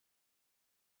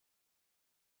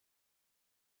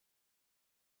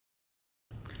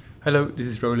Hello, this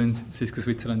is Roland, Cisco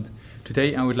Switzerland.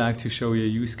 Today I would like to show you a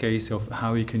use case of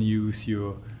how you can use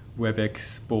your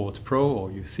WebEx BoardPro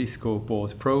or your Cisco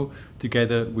BoardPro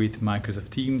together with Microsoft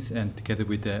Teams and together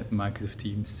with the Microsoft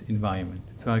Teams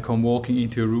environment. So I come walking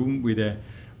into a room with a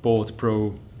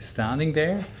BoardPro standing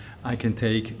there. I can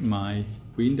take my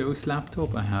Windows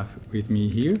laptop I have with me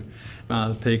here.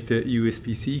 I'll take the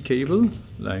USB-C cable,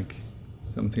 like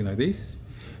something like this,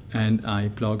 and I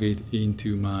plug it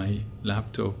into my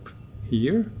laptop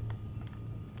here.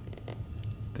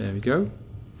 There we go.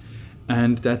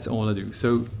 And that's all I do.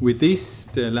 So with this,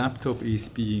 the laptop is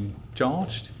being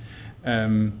charged.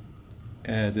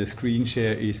 The screen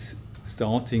share is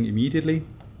starting immediately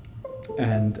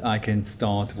and I can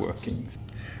start working.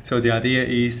 So the idea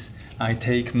is I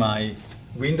take my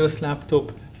Windows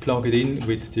laptop, plug it in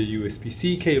with the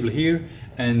USB-C cable here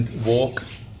and walk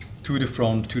to the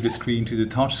front, to the screen, to the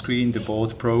touch screen, the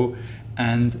BoardPro,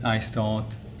 and I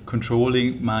start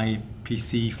controlling my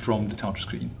PC from the touch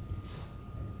screen.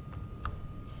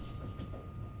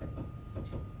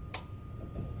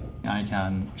 I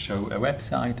can show a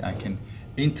website, I can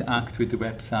interact with the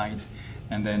website,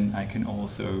 and then I can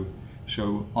also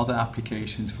show other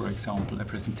applications, for example, a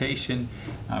presentation.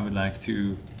 I would like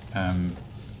to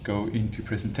go into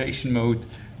presentation mode.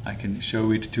 I can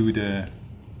show it to the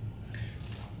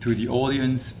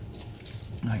audience.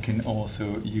 I can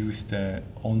also use the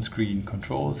on-screen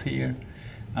controls here.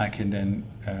 I can then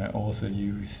also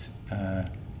use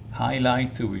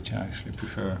highlighter, which I actually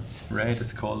prefer red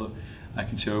as color. I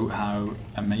can show how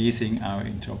amazing our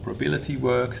interoperability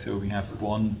works. So we have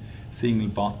one single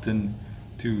button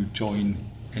to join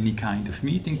any kind of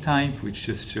meeting type, which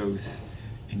just shows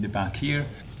in the back here.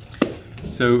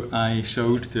 So I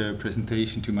showed the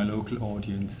presentation to my local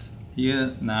audience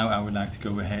here. Now I would like to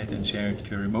go ahead and share it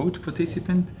to a remote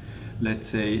participant. Let's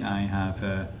say I have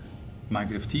a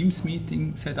Microsoft Teams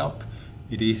meeting set up.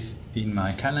 It is in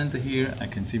my calendar here. I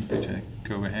can simply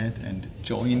go ahead and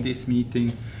join this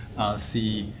meeting. I'll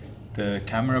see the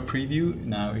camera preview.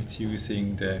 Now it's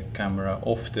using the camera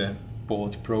of the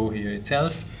BoardPro here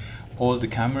itself. All the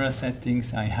camera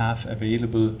settings I have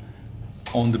available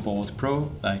on the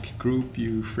BoardPro, like group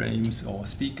view, frames or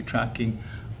speaker tracking,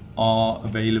 are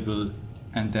available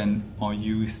and then are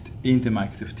used in the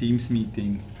Microsoft Teams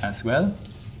meeting as well.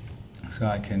 So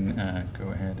I can go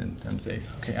ahead and say,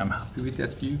 okay, I'm happy with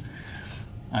that view.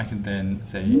 I can then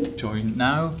say join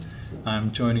now.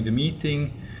 I'm joining the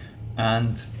meeting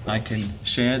and I can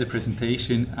share the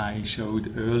presentation I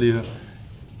showed earlier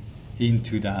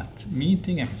into that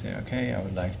meeting. I can say, okay, I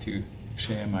would like to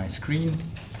share my screen.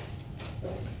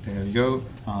 There we go.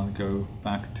 I'll go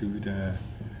back to the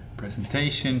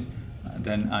presentation.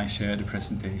 Then I share the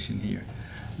presentation here.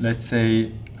 Let's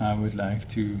say I would like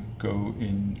to go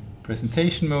in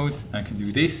presentation mode. I can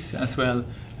do this as well,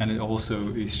 and it also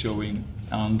is showing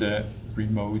on the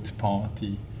remote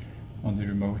party, on the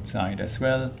remote side as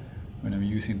well. When I'm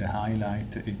using the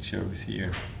highlighter, it shows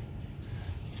here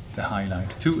the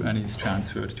highlight too, and it's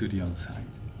transferred to the other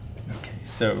side. Okay,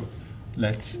 so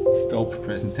let's stop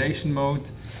presentation mode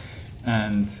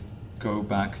and go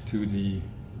back to the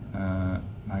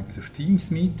Microsoft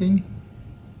Teams meeting.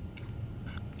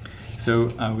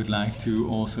 So I would like to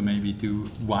also maybe do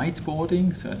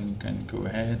whiteboarding, so I can go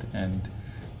ahead and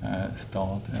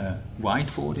start a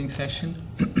whiteboarding session.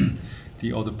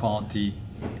 The other party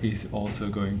is also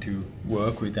going to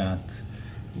work with that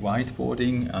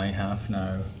whiteboarding. I have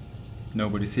now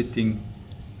nobody sitting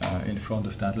in front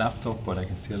of that laptop, but I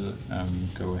can still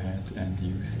go ahead and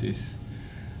use this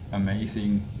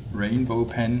amazing rainbow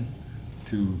pen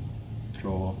to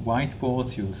draw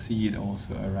whiteboards. You'll see it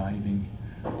also arriving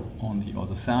on the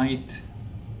other side.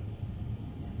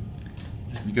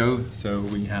 There we go. So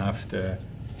we have the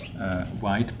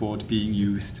whiteboard being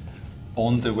used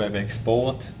on the WebEx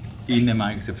board in a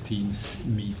Microsoft Teams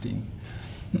meeting.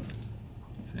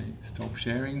 Say stop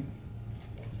sharing.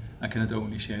 I can not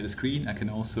only share the screen, I can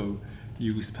also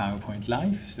use PowerPoint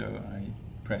Live. So I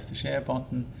press the share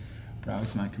button,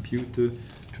 browse my computer,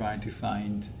 try to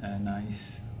find a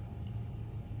nice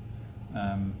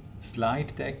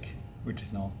slide deck, which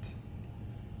is not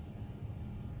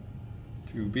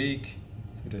too big,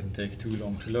 so it doesn't take too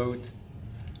long to load.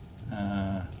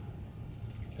 There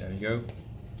we go.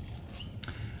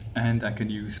 And I can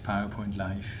use PowerPoint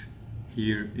Live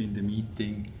here in the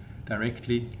meeting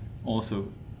directly,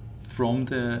 also from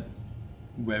the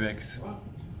WebEx,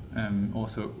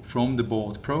 also from the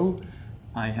BoardPro.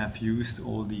 I have used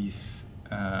all these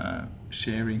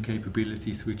sharing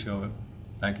capabilities which are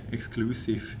like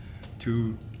exclusive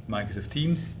to Microsoft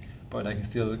Teams, but I can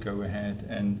still go ahead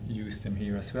and use them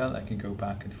here as well. I can go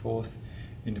back and forth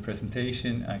in the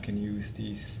presentation. I can use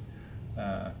these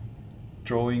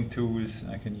drawing tools.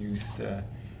 I can use the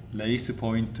laser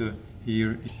pointer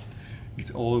here.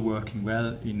 It's all working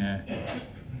well in a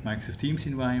Microsoft Teams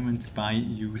environment by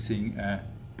using a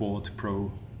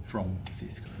BoardPro from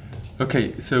Cisco.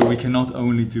 Okay, so we can not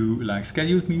only do like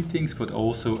scheduled meetings, but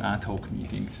also ad hoc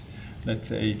meetings. Let's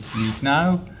say meet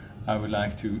now. I would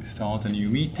like to start a new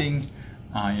meeting.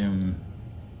 I am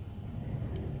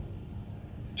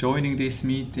joining this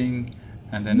meeting,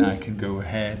 and then I can go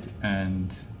ahead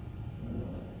and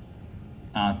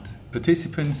add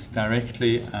participants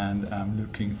directly, and I'm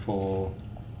looking for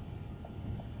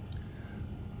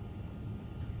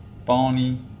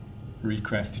Barney,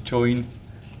 request to join,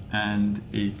 and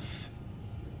it's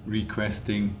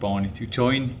requesting Barney to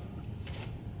join.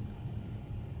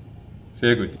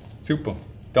 Sehr gut, super.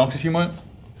 Danke vielmals.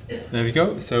 There we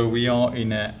go. So we are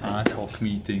in an ad hoc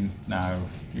meeting now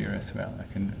here as well.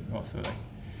 I can also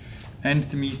end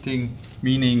the meeting,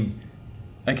 meaning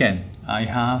again, I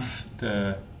have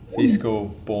the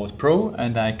Cisco BoardPro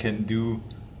and I can do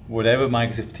whatever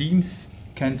Microsoft Teams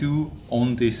can do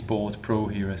on this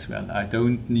BoardPro here as well. I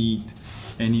don't need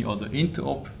any other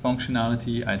interop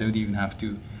functionality. I don't even have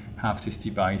to have this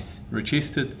device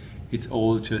registered. It's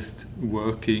all just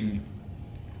working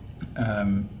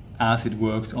as it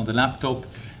works on the laptop,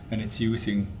 and it's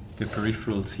using the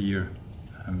peripherals here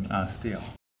as they are.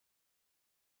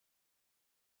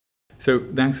 So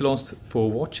thanks a lot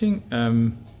for watching.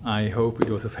 I hope it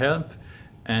was of help,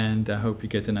 and I hope you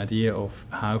get an idea of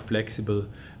how flexible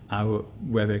our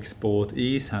WebEx board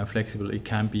is, how flexible it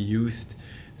can be used.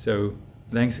 So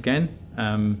thanks again.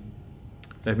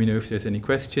 Let me know if there's any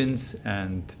questions,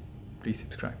 and please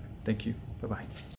subscribe. Thank you. Bye-bye.